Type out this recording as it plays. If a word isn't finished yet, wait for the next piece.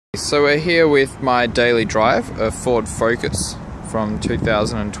Okay, so we're here with my daily drive, a Ford Focus from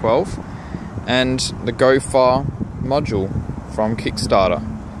 2012, and the GOFAR module from Kickstarter.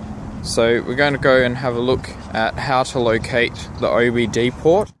 So we're going to go and have a look at how to locate the OBD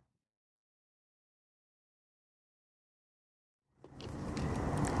port.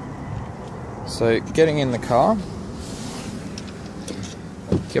 So getting in the car,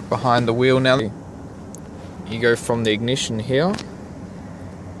 get behind the wheel now. You go from the ignition here,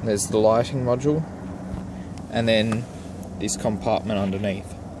 there's the lighting module, and then this compartment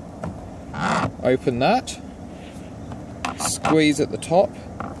underneath. Open that, squeeze at the top,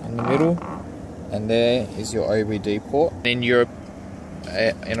 in the middle, and there is your OBD port. In Europe,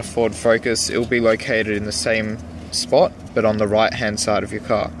 in a Ford Focus, it will be located in the same spot, but on the right hand side of your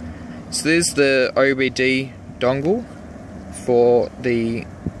car. So there's the OBD dongle for the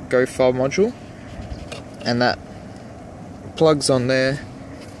GOFAR module, and that plugs on there,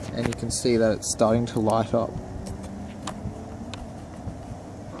 and you can see that it's starting to light up.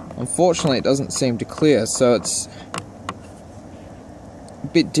 Unfortunately, it doesn't seem to clear, so it's a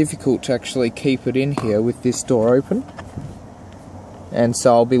bit difficult to actually keep it in here with this door open, and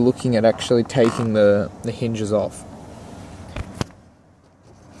so I'll be looking at actually taking the hinges off.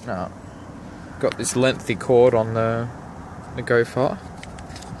 Now, got this lengthy cord on the GOFAR.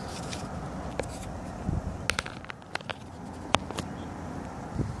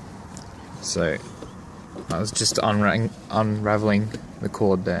 So I was just unraveling the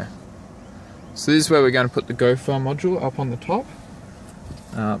cord there. So this is where we're going to put the GOFAR module up on the top,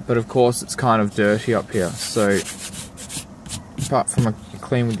 but of course it's kind of dirty up here, so apart from a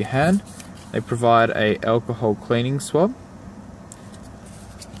clean with your hand, they provide a alcohol cleaning swab.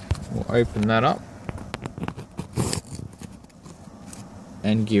 We'll open that up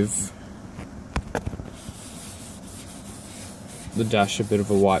and give the dash a bit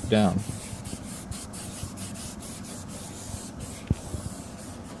of a wipe down.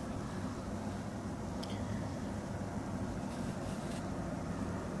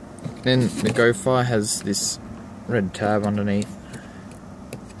 Then the GOFAR has this red tab underneath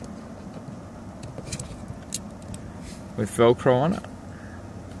with Velcro on it.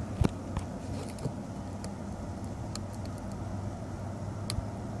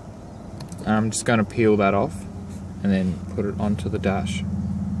 I'm just going to peel that off and then put it onto the dash.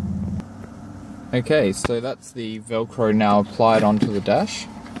 Okay, so that's the Velcro now applied onto the dash.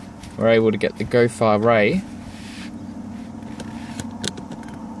 We're able to get the GOFAR ray,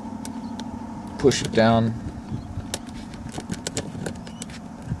 push it down,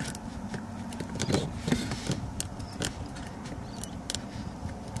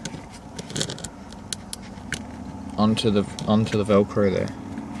 onto the Velcro there.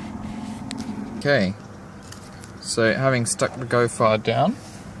 Okay, so having stuck the GOFAR down,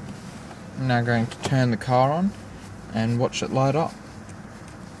 I'm now going to turn the car on and watch it light up.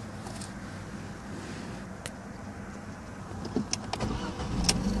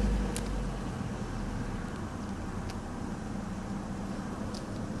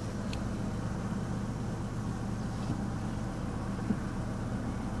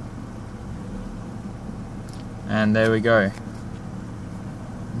 And there we go.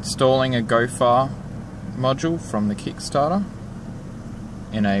 Installing a GOFAR module from the Kickstarter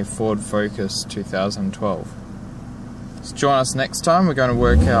in a Ford Focus 2012. So join us next time. We're going to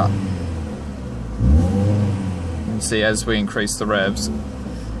work out and see as we increase the revs.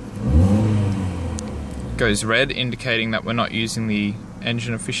 It goes red, indicating that we're not using the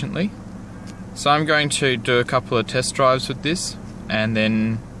engine efficiently. So I'm going to do a couple of test drives with this, and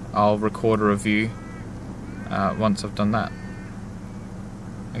then I'll record a review once I've done that.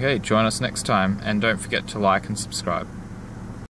 Okay, join us next time, and don't forget to like and subscribe.